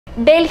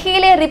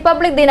ഡൽഹിയിലെ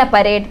റിപ്പബ്ലിക് ദിന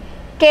പരേഡ്.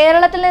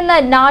 കേരളത്തിൽ നിന്ന്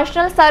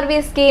നാഷണൽ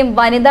സർവീസ് സ്കീം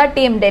വനിതാ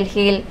ടീം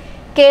ഡൽഹിയിൽ.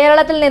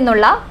 കേരളത്തിൽ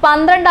നിന്നുള്ള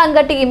 12 അംഗ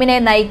ടീമിനെ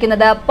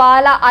നയിക്കുന്നത്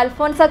പാല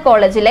അൽഫോൻസ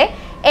കോളേജിലെ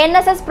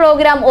NSS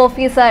programme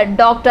officer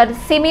doctor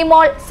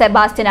Simimol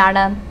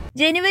സെബാസ്റ്റ്യനാണ്.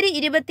 ജനുവരി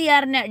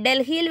 26-ന്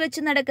ഡൽഹിയിൽ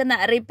വെച്ച് നടക്കുന്ന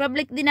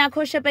റിപ്പബ്ലിക്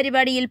ദിനാഘോഷ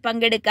പരിപാടിയിൽ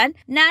പങ്കെടുക്കാൻ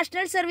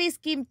നാഷണൽ സർവീസ്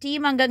സ്കീം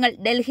ടീം അംഗങ്ങൾ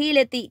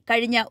ഡൽഹിയിലെത്തി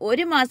കഴിഞ്ഞ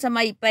ഒരു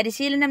മാസമായി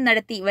പരിശീലനം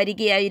നടത്തി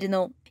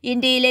വരികയായിരുന്നു.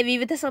 ഇന്ത്യയിലെ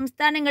വിവിധ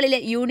സംസ്ഥാനങ്ങളിലെ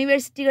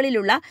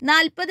യൂണിവേഴ്സിറ്റികളിലുള്ള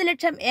 40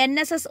 ലക്ഷം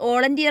NSS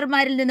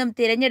വോളണ്ടിയർമാരിൽ നിന്നും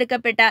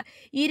തിരഞ്ഞെടുക്കപ്പെട്ട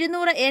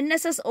 200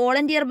 NSS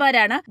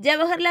വോളണ്ടിയർമാരാണ്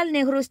ജവഹർലാൽ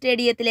നെഹ്റു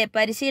സ്റ്റേഡിയത്തിലെ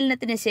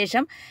പരിശീലനത്തിന്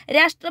ശേഷം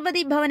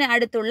രാഷ്ട്രപതി ഭവന്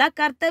അടുത്തുള്ള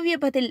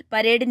കർത്തവ്യപഥിൽ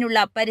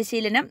പരേഡിനുള്ള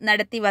പരിശീലനം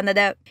നടത്തി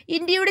വന്നത്.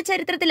 ഇന്ത്യയുടെ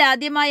ചരിത്രത്തിൽ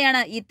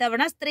ആദ്യമായാണ്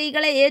ഇത്തവണ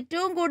സ്ത്രീകളെ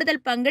ഏറ്റവും കൂടുതൽ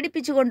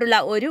പങ്കെടുപ്പിച്ചുകൊണ്ടുള്ള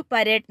ഒരു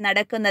പരേഡ്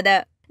നടക്കുന്നത്.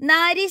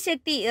 നാരി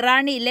ശക്തി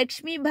റാണി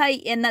ലക്ഷ്മിഭായ്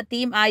എന്ന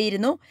തീം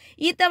ആയിരുന്നു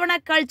ഈ തവണ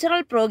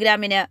കൾച്ചറൽ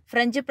പ്രോഗ്രാമിന്.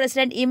 ഫ്രഞ്ച്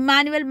പ്രസിഡന്റ്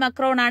ഇമ്മാനുവൽ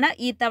മക്രോണാണ്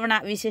ഈ തവണ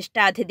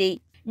വിശിഷ്ടാതിഥി.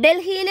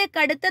 ഡൽഹിയിലെ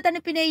കടുത്ത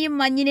തണുപ്പിനെയും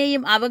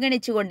മഞ്ഞിനെയും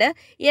അവഗണിച്ചുകൊണ്ട്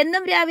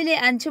എന്നും രാവിലെ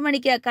 5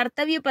 മണിക്ക്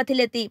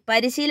കർത്തവ്യപഥിലെത്തി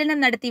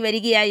പരിശീലനം നടത്തി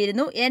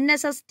വരികയായിരുന്നു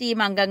NSS ടീം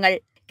അംഗങ്ങൾ.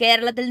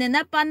 കേരളത്തിൽ നിന്ന്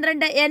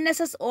 12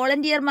 NSS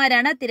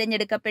വോളണ്ടിയർമാരാണ്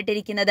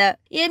തിരഞ്ഞെടുക്കപ്പെട്ടിരിക്കുന്നത്.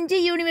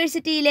 MG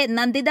യൂണിവേഴ്സിറ്റിയിലെ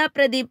Nanditha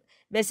Pradeep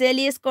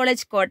Baselios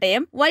college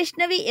Kottayam,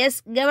 Vaishnavi S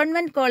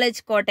government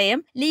college Kottayam,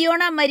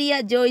 Leona Maria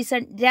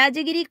Joyson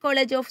Rajagiri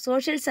college of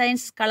social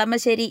science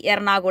Kalamassery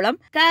Ernakulam,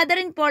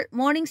 Catherine Paul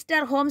morning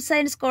star home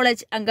science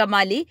college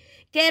Angamaly,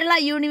 Kerala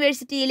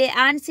യൂണിവേഴ്സിറ്റിയിലെ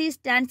ആൻസി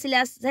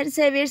സ്റ്റാൻസിലാസ് സെന്റ്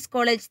സേവിയേഴ്സ്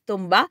കോളേജ്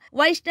തുമ്പ,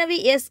 Vaishnavi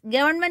S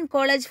government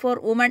college four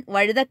woman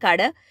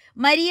Vazhuthacaud,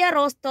 Maria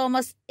rose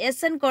Thomas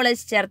SN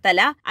college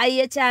Cherthala,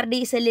 IHRD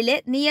സെല്ലിലെ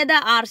നിയത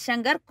R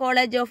Shankar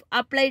college of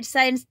applied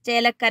science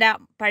Chelakkara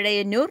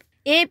Pazhayannur,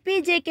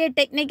 APJK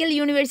technical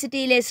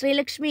യൂണിവേഴ്സിറ്റിയിലെ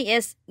Sreelakshmi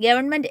S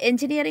government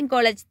engineering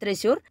college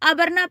Thrissur,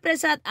 Aparna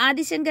Prasad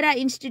Adi Shankara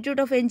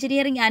institute of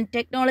engineering and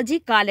technology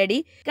Kalady,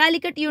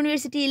 Calicut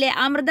യൂണിവേഴ്സിറ്റിയിലെ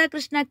Amrita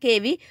Krishna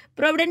KV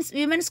Providence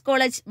women's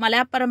college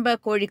Malaparamba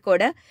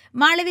Kozhikode,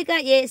 Malavika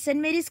A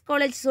saint Mary's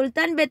college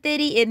Sultan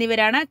Bathery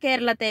എന്നിവരാണ്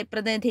കേരളത്തെ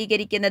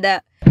പ്രതിനിധീകരിക്കുന്നത്.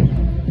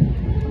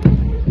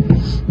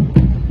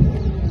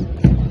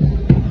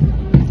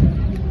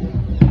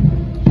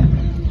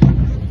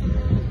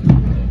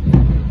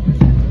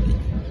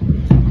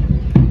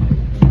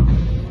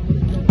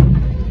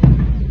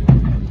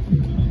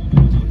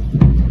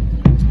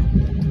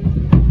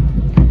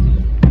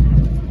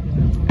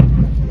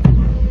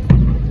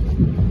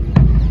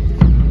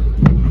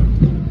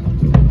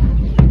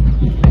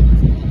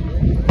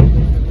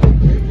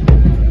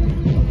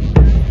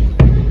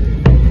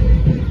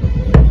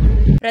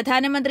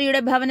 പ്രധാനമന്ത്രിയുടെ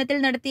ഭവനത്തിൽ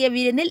നടത്തിയ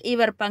വിരുന്നിൽ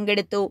ഇവർ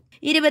പങ്കെടുത്തു.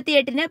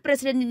 28-ന്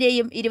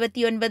പ്രസിഡന്റിന്റെയും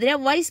 29-ന്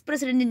വൈസ്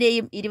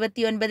പ്രസിഡന്റിന്റെയും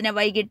 29-ന്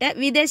വൈകിട്ട്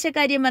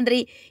വിദേശകാര്യമന്ത്രി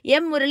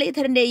M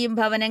മുരളീധരന്റെയും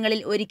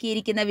ഭവനങ്ങളിൽ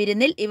ഒരുക്കിയിരിക്കുന്ന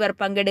വിരുന്നിൽ ഇവർ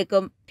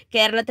പങ്കെടുക്കും.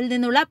 കേരളത്തിൽ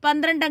നിന്നുള്ള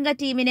 12 അംഗ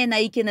ടീമിനെ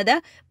നയിക്കുന്നത്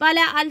പാല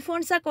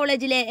അൽഫോൻസ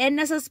കോളേജിലെ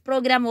NSS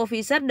programme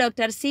officer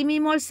doctor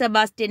Simimol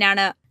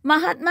സെബാസ്റ്റ്യനാണ്.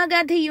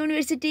 Mahatma Gandhi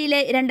യൂണിവേഴ്സിറ്റിയിലെ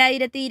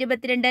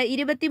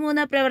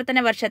 2022-23 പ്രവർത്തന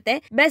വർഷത്തെ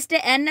best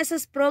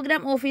NSS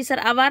programme officer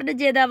award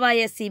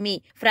ജേതാവായ സിമി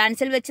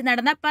ഫ്രാൻസിൽ വെച്ച്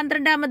നടന്ന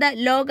 12ാമത്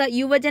ലോക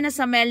യുവജന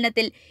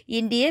സമ്മേളനത്തിൽ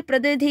ഇന്ത്യയെ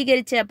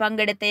പ്രതിനിധീകരിച്ച്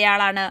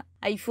പങ്കെടുത്തയാളാണ്.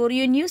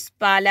 I4U ന്യൂസ്,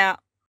 പാല.